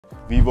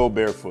Vivo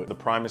Barefoot, the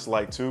Primus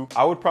Lite II.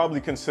 I would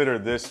probably consider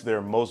this their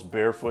most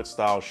barefoot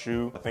style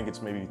shoe. I think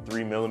it's maybe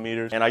 3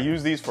 millimeters. And I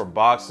use these for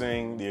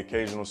boxing, the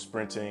occasional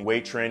sprinting,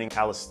 weight training,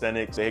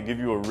 calisthenics. They give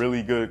you a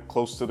really good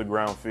close to the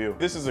ground feel.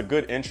 This is a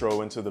good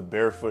intro into the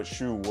barefoot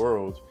shoe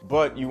world,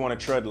 but you want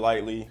to tread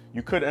lightly.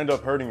 You could end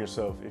up hurting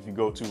yourself if you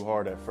go too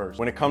hard at first.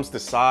 When it comes to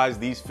size,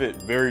 these fit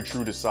very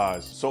true to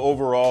size. So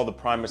overall, the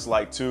Primus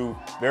Lite II,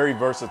 very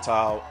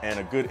versatile and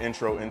a good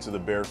intro into the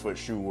barefoot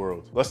shoe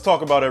world. Let's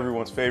talk about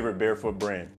everyone's favorite barefoot brand.